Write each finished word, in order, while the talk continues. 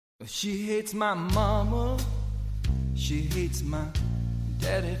She hates my mama, she hates my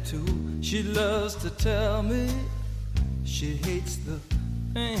daddy too. She loves to tell me she hates the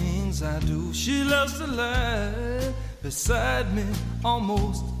things I do. She loves to lie beside me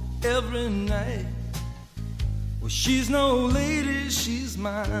almost every night. Well, she's no lady, she's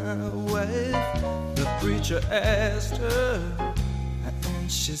my wife. The preacher asked her,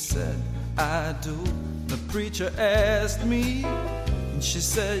 and she said, I do. The preacher asked me, and she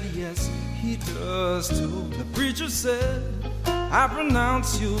said, yes, he does too. The preacher said, I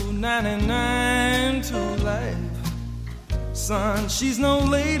pronounce you 99 to life. Son, she's no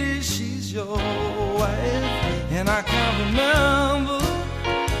lady, she's your wife. And I can't remember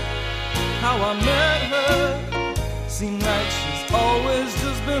how I met her. Seems like she's always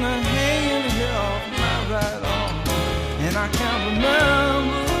just been a hanging here off my right arm. And I can't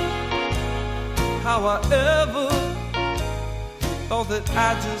remember how I ever thought that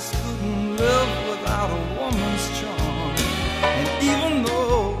I just couldn't live without a woman's charm. And even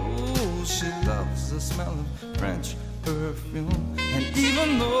though she loves the smell of French perfume, and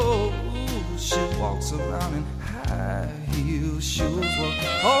even though she walks around in high-heel shoes, well,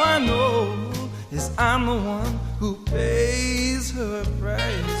 all I know is I'm the one who pays her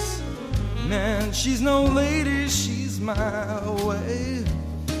price. Man, she's no lady, she's my wife.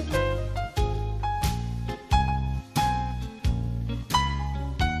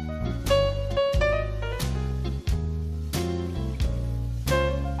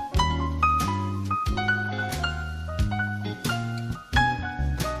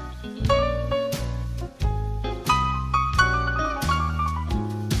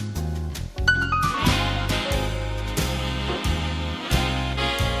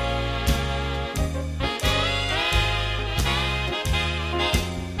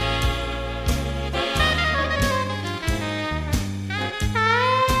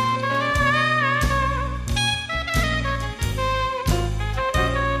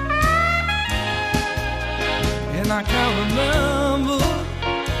 I can't remember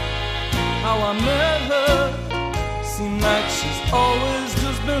how I met her. Seems like she's always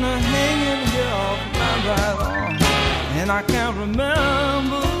just been a hanging here off my right arm. And I can't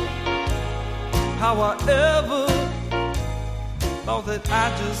remember how I ever thought that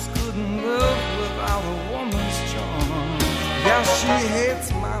I just couldn't live without a woman's charm. Yeah, she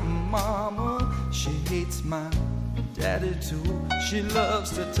hates my mama, she hates my daddy too. She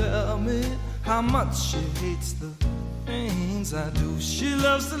loves to tell me how much she hates the things I do. She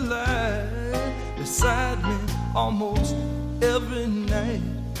loves to lie beside me almost every night.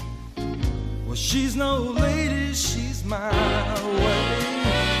 Well, she's no lady, she's my wife.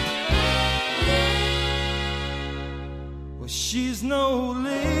 Well, she's no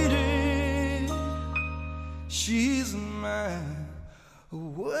lady, she's my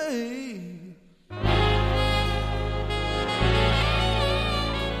wife.